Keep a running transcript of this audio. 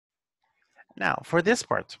Now, for this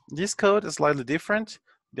part, this code is slightly different.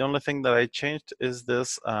 The only thing that I changed is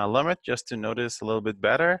this limit, just to notice a little bit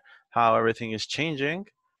better how everything is changing.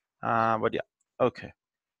 But yeah, okay.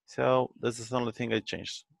 So this is the only thing I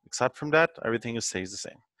changed. Except from that, everything stays the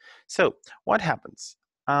same. So what happens?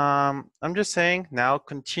 I'm just saying now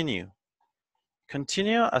continue.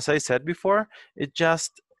 Continue, as I said before, it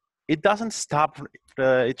doesn't stop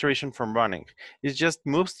the iteration from running. It just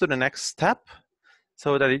moves to the next step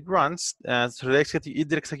so that it runs, so it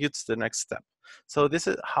executes the next step. So this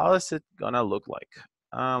is, how is it gonna look like?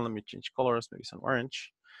 Let me change colors, maybe some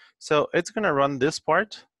orange. So it's gonna run this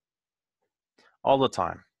part all the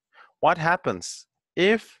time. What happens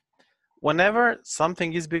if whenever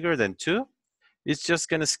something is bigger than 2, it's just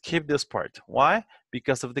gonna skip this part. Why?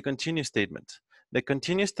 Because of the continue statement. The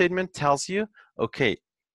continue statement tells you, okay,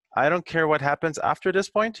 I don't care what happens after this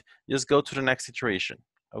point, just go to the next iteration,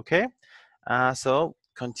 okay? So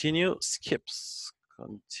continue skips,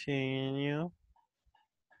 continue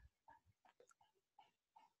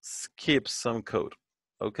skips some code,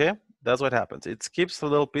 okay? That's what happens. It skips a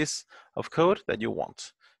little piece of code that you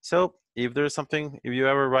want. So if there's something, if you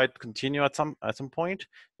ever write continue at some point,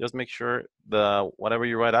 just make sure the whatever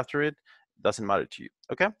you write after it doesn't matter to you,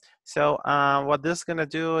 okay? So what this is gonna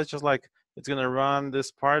do is just like, it's gonna run this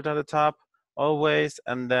part at the top always,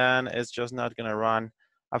 and then it's just not gonna run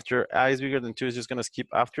after I is bigger than 2. It's just gonna skip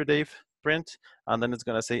after Dave print, and then it's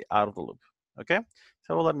gonna say out of the loop, okay?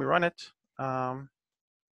 So let me run it. And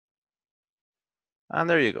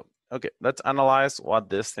there you go. Okay, let's analyze what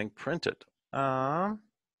this thing printed. There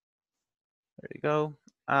you go.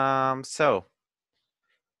 So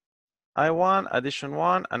I want addition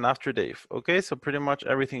 1 and after Dave. Okay, so pretty much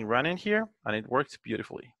everything ran in here and it worked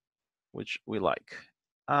beautifully, which we like.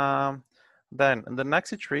 Then in the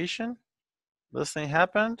next iteration, this thing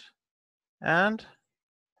happened and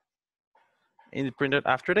it printed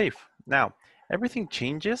after Dave. Now, everything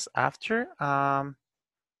changes after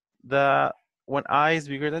when I is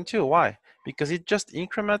bigger than 2. Why? Because it just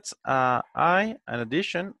increments I and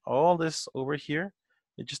addition, all this over here,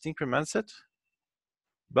 it just increments it,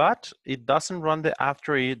 but it doesn't run the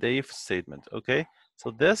after Dave statement, okay?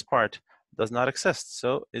 So this part does not exist,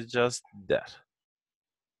 so it's just that.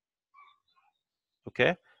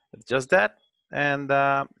 Okay, it's just that, and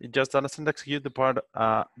it just doesn't execute the part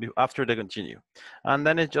after the continue. And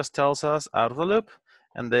then it just tells us out of the loop,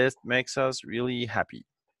 and this makes us really happy.